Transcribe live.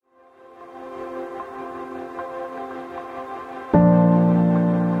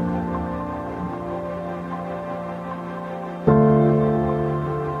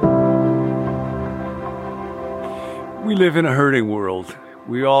live in a hurting world.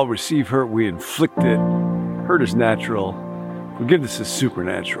 We all receive hurt, we inflict it. Hurt is natural. Forgiveness is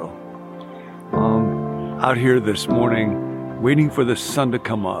supernatural. Out here this morning, waiting for the sun to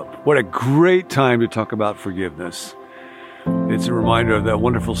come up. What a great time to talk about forgiveness. It's a reminder of that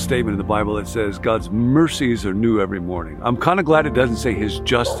wonderful statement in the Bible that says God's mercies are new every morning. I'm kind of glad it doesn't say His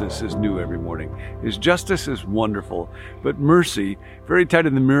justice is new every morning. His justice is wonderful, but mercy, very tied to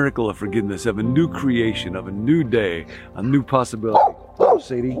the miracle of forgiveness, of a new creation, of a new day, a new possibility. Oh,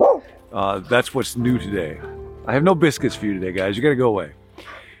 Sadie. That's what's new today. I have no biscuits for you today, guys. You got to go away.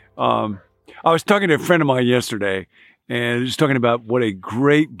 I was talking to a friend of mine yesterday, and just talking about what a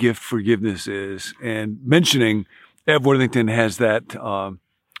great gift forgiveness is, and mentioning Ev Worthington has that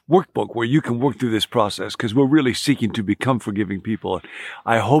workbook where you can work through this process, because we're really seeking to become forgiving people.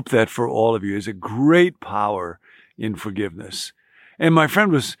 I hope that for all of you is a great power in forgiveness. And my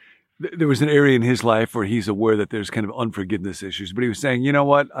friend there was an area in his life where he's aware that there's kind of unforgiveness issues, but he was saying, you know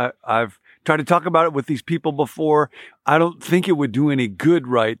what, I've tried to talk about it with these people before. I don't think it would do any good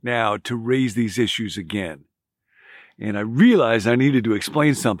right now to raise these issues again. And I realized I needed to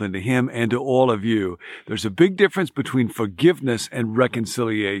explain something to him and to all of you. There's a big difference between forgiveness and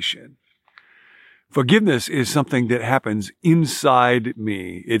reconciliation. Forgiveness is something that happens inside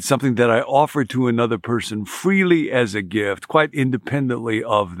me. It's something that I offer to another person freely as a gift, quite independently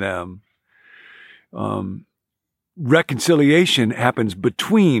of them. Reconciliation happens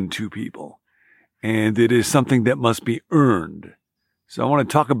between two people, and it is something that must be earned. So I want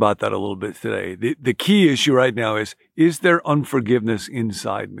to talk about that a little bit today. The key issue right now is there unforgiveness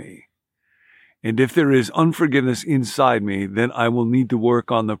inside me? And if there is unforgiveness inside me, then I will need to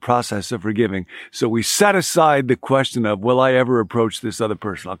work on the process of forgiving. So we set aside the question of, will I ever approach this other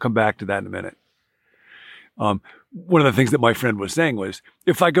person? I'll come back to that in a minute. One of the things that my friend was saying was,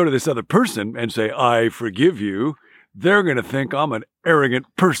 if I go to this other person and say, I forgive you, they're going to think I'm an arrogant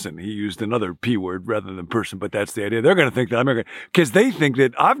person. He used another P word rather than person, but that's the idea. They're going to think that I'm arrogant because they think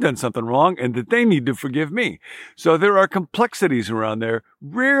that I've done something wrong and that they need to forgive me. So there are complexities around there.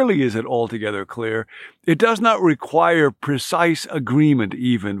 Rarely is it altogether clear. It does not require precise agreement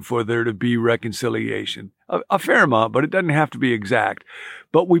even for there to be reconciliation. A fair amount, but it doesn't have to be exact.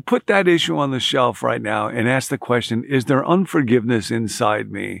 But we put that issue on the shelf right now and ask the question, is there unforgiveness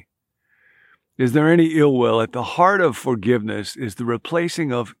inside me? Is there any ill will? At the heart of forgiveness is the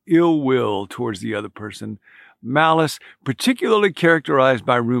replacing of ill will towards the other person, malice, particularly characterized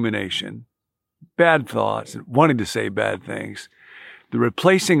by rumination, bad thoughts, and wanting to say bad things, the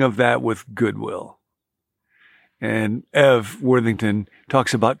replacing of that with goodwill. And Ev Worthington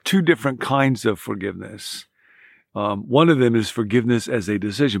talks about two different kinds of forgiveness. One of them is forgiveness as a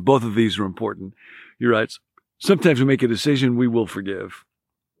decision. Both of these are important. He writes, sometimes we make a decision, we will forgive.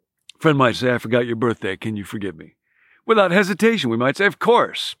 A friend might say, I forgot your birthday. Can you forgive me? Without hesitation, we might say, of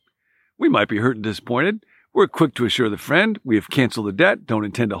course. We might be hurt and disappointed. We're quick to assure the friend we have canceled the debt, don't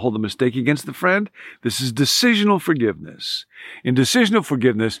intend to hold the mistake against the friend. This is decisional forgiveness. In decisional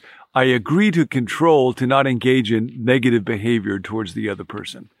forgiveness, I agree to control to not engage in negative behavior towards the other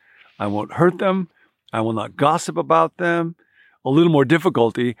person. I won't hurt them. I will not gossip about them. A little more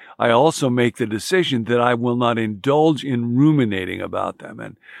difficulty, I also make the decision that I will not indulge in ruminating about them.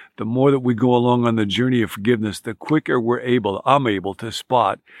 And the more that we go along on the journey of forgiveness, the quicker I'm able to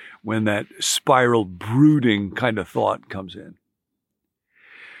spot when that spiral brooding kind of thought comes in.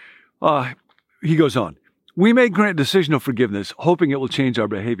 He goes on. We may grant decisional forgiveness, hoping it will change our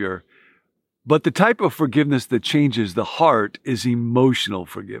behavior. But the type of forgiveness that changes the heart is emotional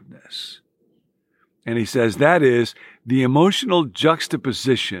forgiveness. And he says that is the emotional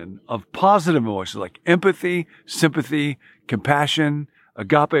juxtaposition of positive emotions like empathy, sympathy, compassion,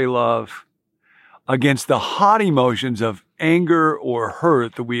 agape love, against the hot emotions of anger or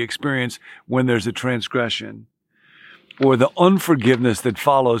hurt that we experience when there's a transgression, or the unforgiveness that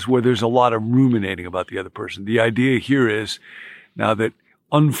follows where there's a lot of ruminating about the other person. The idea here is now that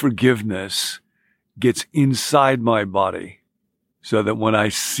unforgiveness gets inside my body so that when I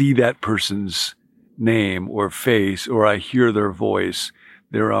see that person's name or face, or I hear their voice,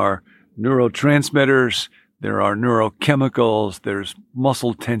 there are neurotransmitters, there are neurochemicals, there's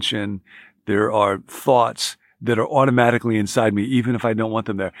muscle tension, there are thoughts that are automatically inside me, even if I don't want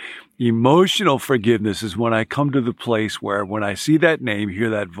them there. Emotional forgiveness is when I come to the place where when I see that name, hear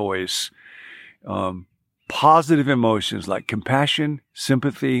that voice, positive emotions like compassion,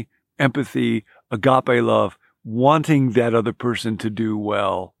 sympathy, empathy, agape love, wanting that other person to do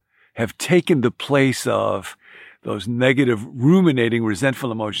well, have taken the place of those negative, ruminating,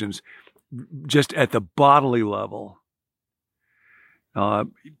 resentful emotions just at the bodily level.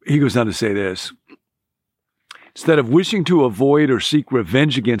 He goes on to say this. Instead of wishing to avoid or seek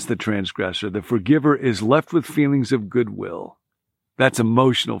revenge against the transgressor, the forgiver is left with feelings of goodwill. That's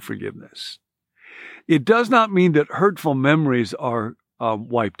emotional forgiveness. It does not mean that hurtful memories are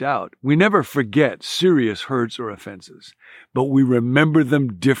wiped out. We never forget serious hurts or offenses, but we remember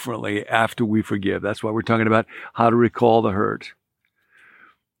them differently after we forgive. That's why we're talking about how to recall the hurt.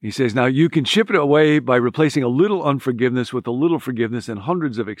 He says, now you can chip it away by replacing a little unforgiveness with a little forgiveness in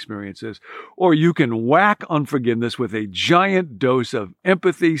hundreds of experiences, or you can whack unforgiveness with a giant dose of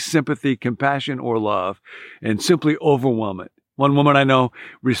empathy, sympathy, compassion, or love, and simply overwhelm it. One woman I know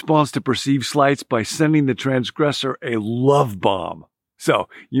responds to perceived slights by sending the transgressor a love bomb. So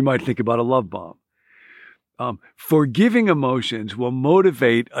you might think about a love bomb. Forgiving emotions will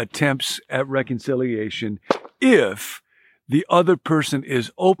motivate attempts at reconciliation if the other person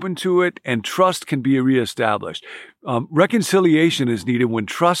is open to it and trust can be reestablished. Reconciliation is needed when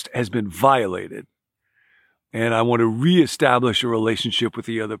trust has been violated, and I want to reestablish a relationship with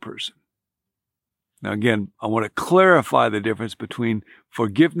the other person. Now, again, I want to clarify the difference between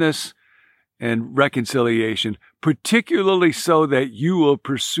forgiveness and reconciliation, particularly so that you will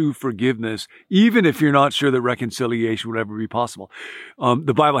pursue forgiveness, even if you're not sure that reconciliation would ever be possible.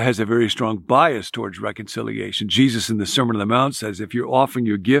 The Bible has a very strong bias towards reconciliation. Jesus in the Sermon on the Mount says, if you're offering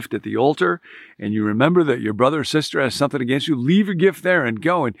your gift at the altar and you remember that your brother or sister has something against you, leave your gift there and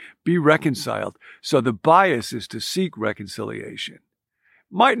go and be reconciled. So the bias is to seek reconciliation.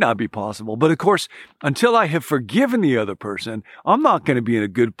 Might not be possible, but of course, until I have forgiven the other person, I'm not going to be in a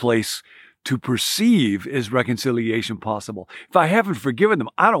good place to perceive is reconciliation possible. If I haven't forgiven them,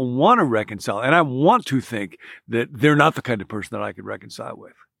 I don't want to reconcile, and I want to think that they're not the kind of person that I could reconcile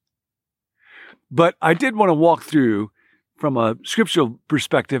with. But I did want to walk through, from a scriptural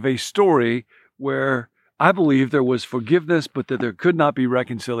perspective, a story where I believe there was forgiveness, but that there could not be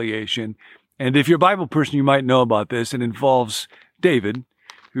reconciliation. And if you're a Bible person, you might know about this. It involves David,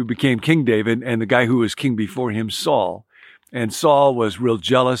 who became King David, and the guy who was king before him, Saul. And Saul was real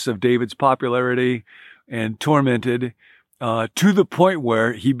jealous of David's popularity and tormented to the point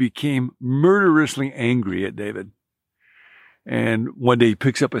where he became murderously angry at David. And one day he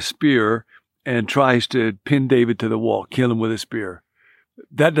picks up a spear and tries to pin David to the wall, kill him with a spear.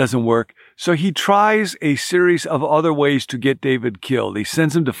 That doesn't work. So he tries a series of other ways to get David killed. He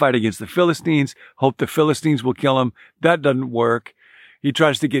sends him to fight against the Philistines, hope the Philistines will kill him. That doesn't work. He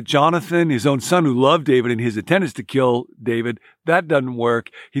tries to get Jonathan, his own son who loved David, and his attendants to kill David. That doesn't work.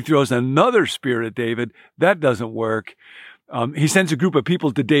 He throws another spear at David. That doesn't work. He sends a group of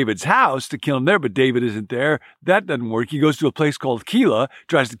people to David's house to kill him there, but David isn't there. That doesn't work. He goes to a place called Keilah,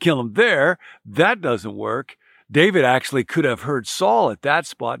 tries to kill him there. That doesn't work. David actually could have heard Saul at that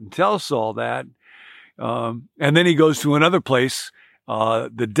spot and tell Saul that. And then he goes to another place,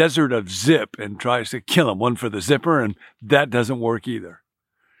 the desert of Zip, and tries to kill him, one for the zipper, and that doesn't work either.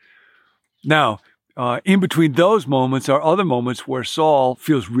 Now, in between those moments are other moments where Saul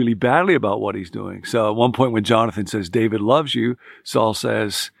feels really badly about what he's doing. So at one point when Jonathan says, David loves you, Saul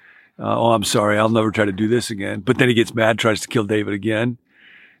says, oh, I'm sorry, I'll never try to do this again. But then he gets mad, tries to kill David again.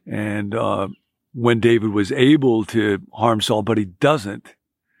 And when David was able to harm Saul, but he doesn't,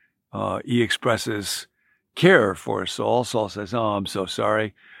 he expresses care for Saul. Saul says, oh, I'm so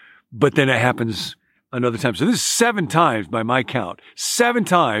sorry. But then it happens another time. So this is 7 times by my count, 7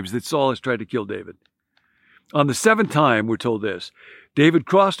 times that Saul has tried to kill David. On the 7th time, we're told this: David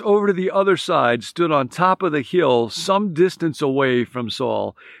crossed over to the other side, stood on top of the hill some distance away from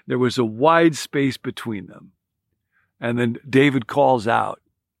Saul. There was a wide space between them. And then David calls out,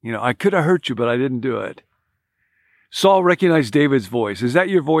 I could have hurt you, but I didn't do it. Saul recognized David's voice. Is that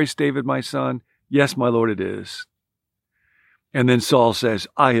your voice, David, my son? Yes, my Lord, it is. And then Saul says,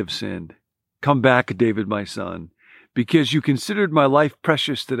 I have sinned. Come back, David, my son. Because you considered my life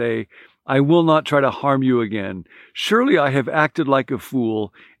precious today, I will not try to harm you again. Surely I have acted like a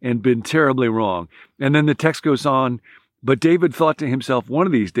fool and been terribly wrong. And then the text goes on, but David thought to himself, one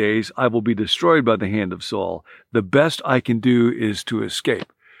of these days I will be destroyed by the hand of Saul. The best I can do is to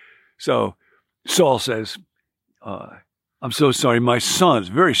escape. So Saul says, I'm so sorry, my son's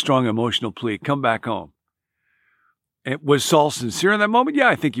very strong emotional plea. Come back home. And was Saul sincere in that moment? Yeah,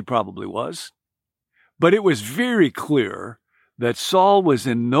 I think he probably was. But it was very clear that Saul was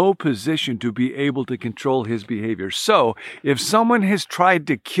in no position to be able to control his behavior. So if someone has tried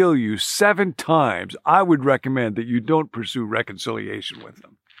to kill you 7 times, I would recommend that you don't pursue reconciliation with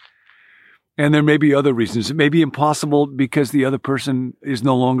them. And there may be other reasons. It may be impossible because the other person is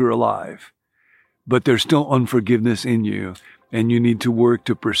no longer alive. But there's still unforgiveness in you, and you need to work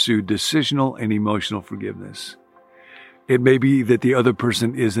to pursue decisional and emotional forgiveness. It may be that the other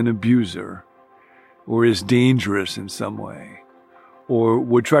person is an abuser, or is dangerous in some way, or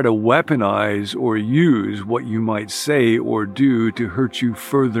would try to weaponize or use what you might say or do to hurt you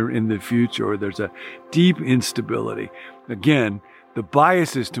further in the future, or there's a deep instability. Again, the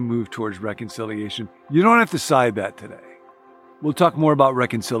bias is to move towards reconciliation. You don't have to decide that today. We'll talk more about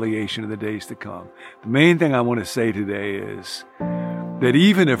reconciliation in the days to come. The main thing I want to say today is that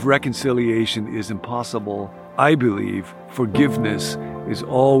even if reconciliation is impossible, I believe forgiveness is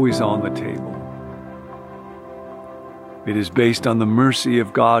always on the table. It is based on the mercy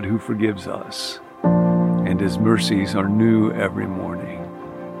of God who forgives us, and His mercies are new every morning.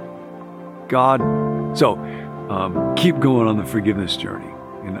 Keep going on the forgiveness journey,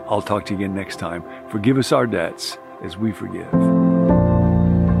 and I'll talk to you again next time. Forgive us our debts as we forgive.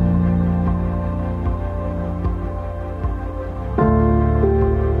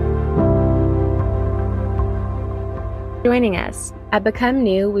 Joining us. At Become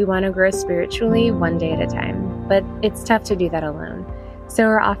New, we want to grow spiritually one day at a time, but it's tough to do that alone. So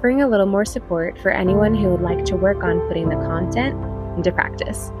we're offering a little more support for anyone who would like to work on putting the content into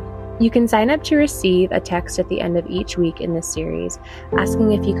practice. You can sign up to receive a text at the end of each week in this series,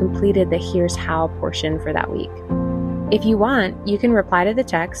 asking if you completed the Here's How portion for that week. If you want, you can reply to the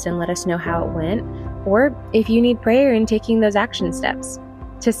text and let us know how it went, or if you need prayer in taking those action steps.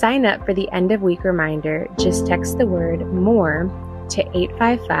 To sign up for the end of week reminder, just text the word MORE to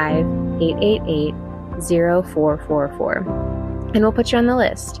 855-888-0444, and we'll put you on the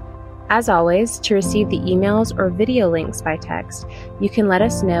list. As always, to receive the emails or video links by text, you can let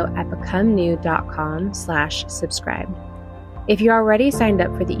us know at becomenew.com/subscribe. If you're already signed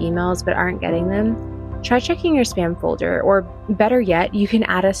up for the emails but aren't getting them, try checking your spam folder, or better yet, you can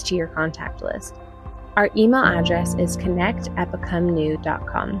add us to your contact list. Our email address is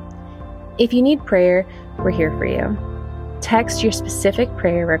connect@becomenew.com. If you need prayer, we're here for you. Text your specific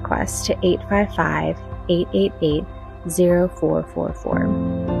prayer request to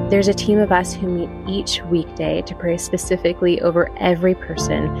 855-888-0444. There's a team of us who meet each weekday to pray specifically over every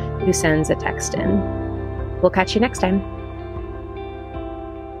person who sends a text in. We'll catch you next time.